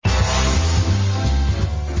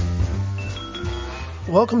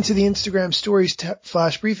Welcome to the Instagram Stories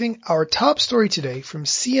Flash Briefing. Our top story today from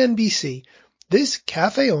CNBC. This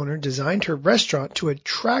cafe owner designed her restaurant to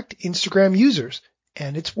attract Instagram users,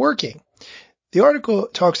 and it's working. The article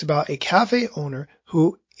talks about a cafe owner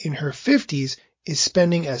who, in her 50s, is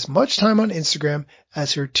spending as much time on Instagram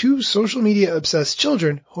as her two social media obsessed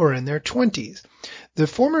children who are in their 20s. The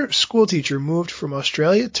former schoolteacher moved from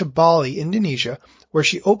Australia to Bali, Indonesia, where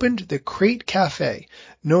she opened the Crate Cafe,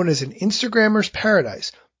 known as an Instagrammer's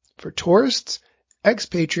paradise for tourists,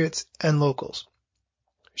 expatriates, and locals.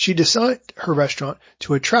 She designed her restaurant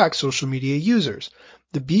to attract social media users.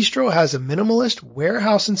 The bistro has a minimalist,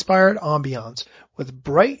 warehouse-inspired ambiance with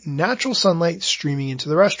bright, natural sunlight streaming into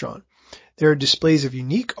the restaurant. There are displays of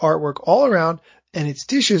unique artwork all around, and its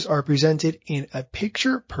dishes are presented in a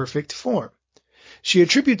picture-perfect form. She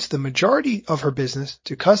attributes the majority of her business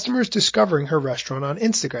to customers discovering her restaurant on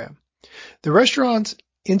Instagram. The restaurant's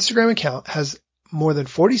Instagram account has more than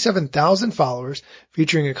 47,000 followers,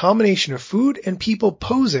 featuring a combination of food and people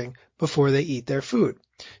posing before they eat their food.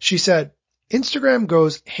 She said, Instagram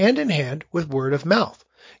goes hand in hand with word of mouth.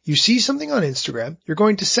 You see something on Instagram, you're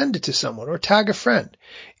going to send it to someone or tag a friend.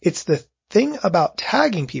 It's the thing about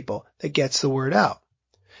tagging people that gets the word out.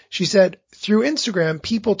 She said, through Instagram,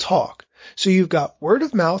 people talk. So you've got word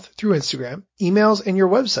of mouth through Instagram, emails, and your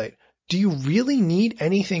website. Do you really need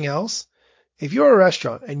anything else? If you're a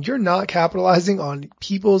restaurant and you're not capitalizing on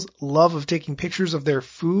people's love of taking pictures of their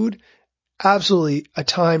food, absolutely a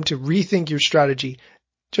time to rethink your strategy,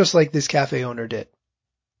 just like this cafe owner did.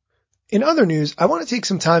 In other news, I want to take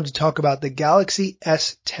some time to talk about the Galaxy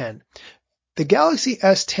S10. The Galaxy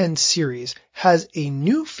S10 series has a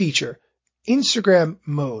new feature, Instagram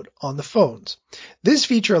mode, on the phones. This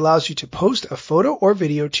feature allows you to post a photo or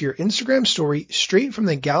video to your Instagram story straight from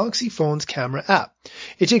the Galaxy phone's camera app.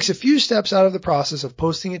 It takes a few steps out of the process of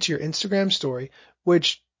posting it to your Instagram story,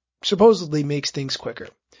 which supposedly makes things quicker.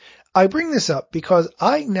 I bring this up because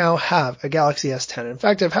I now have a Galaxy S10. In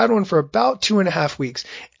fact, I've had one for about 2.5 weeks,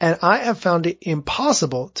 and I have found it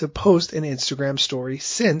impossible to post an Instagram story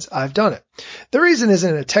since I've done it. The reason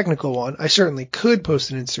isn't a technical one. I certainly could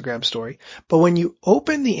post an Instagram story, but when you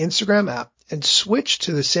open the Instagram app and switch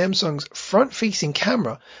to the Samsung's front-facing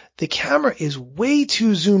camera, the camera is way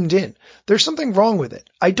too zoomed in. There's something wrong with it.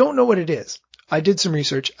 I don't know what it is. I did some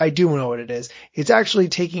research. I do know what it is. It's actually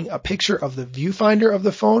taking a picture of the viewfinder of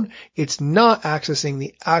the phone. It's not accessing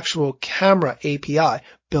the actual camera API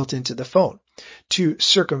built into the phone. To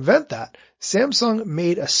circumvent that, Samsung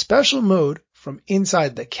made a special mode from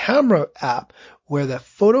inside the camera app where the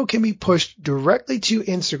photo can be pushed directly to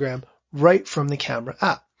Instagram right from the camera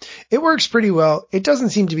app. It works pretty well. It doesn't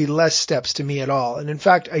seem to be less steps to me at all. And in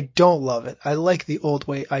fact, I don't love it. I like the old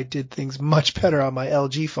way I did things much better on my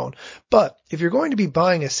LG phone. But if you're going to be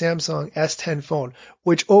buying a Samsung S10 phone,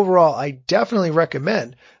 which overall I definitely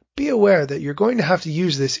recommend, be aware that you're going to have to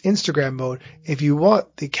use this Instagram mode if you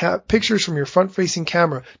want the pictures from your front-facing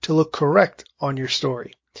camera to look correct on your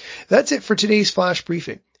story. That's it for today's flash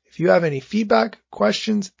briefing. If you have any feedback,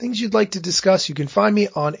 questions, things you'd like to discuss, you can find me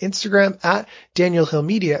on Instagram at Daniel Hill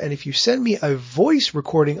Media. And if you send me a voice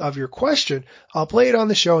recording of your question, I'll play it on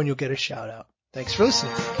the show and you'll get a shout out. Thanks for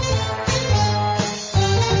listening.